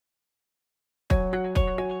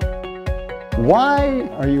Why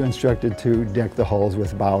are you instructed to deck the halls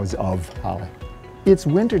with boughs of holly? It's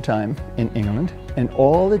wintertime in England and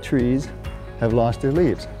all the trees have lost their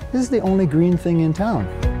leaves. This is the only green thing in town.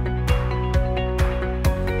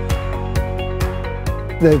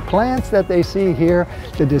 The plants that they see here,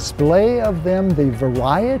 the display of them, the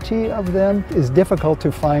variety of them is difficult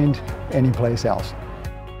to find anyplace else.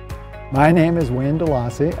 My name is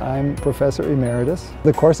Dollase. I'm Professor Emeritus.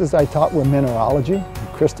 The courses I taught were mineralogy,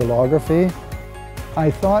 crystallography.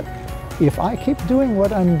 I thought if I keep doing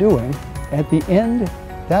what I'm doing, at the end,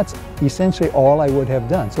 that's essentially all I would have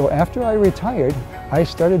done. So after I retired, I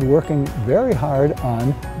started working very hard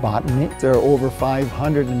on botany. There are over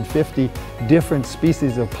 550 different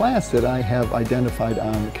species of plants that I have identified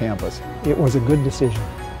on campus. It was a good decision.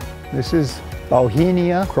 This is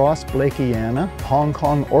Bauhinia cross-blakeiana, Hong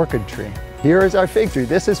Kong orchid tree. Here is our fig tree.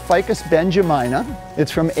 This is Ficus benjamina. It's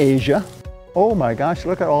from Asia. Oh my gosh,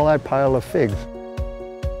 look at all that pile of figs.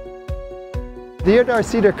 Deodar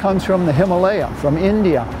cedar comes from the Himalaya, from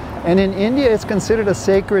India. And in India, it's considered a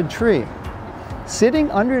sacred tree. Sitting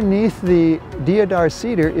underneath the deodar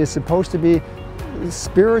cedar is supposed to be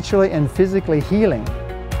spiritually and physically healing.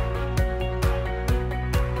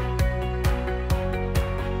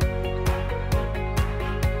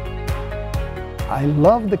 I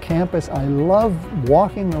love the campus. I love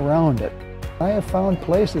walking around it. I have found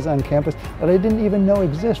places on campus that I didn't even know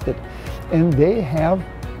existed. And they have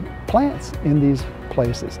plants in these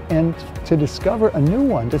places. And to discover a new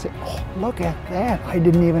one, to say, oh, look at that. I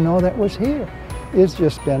didn't even know that was here. It's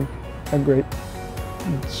just been a great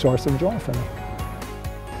source of joy for me.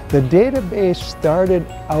 The database started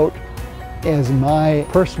out as my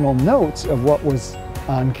personal notes of what was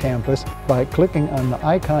on campus. By clicking on the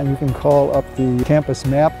icon, you can call up the campus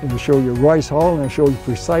map and show you Royce Hall and show you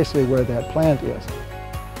precisely where that plant is.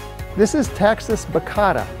 This is Taxus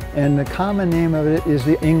baccata, and the common name of it is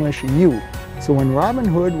the English yew. So when Robin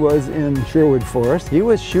Hood was in Sherwood Forest, he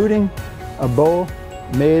was shooting a bow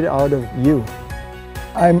made out of yew.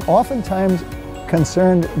 I'm oftentimes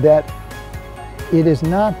concerned that it is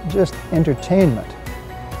not just entertainment.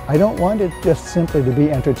 I don't want it just simply to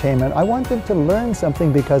be entertainment. I want them to learn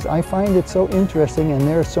something because I find it so interesting and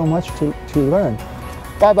there's so much to learn.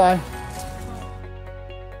 Bye-bye.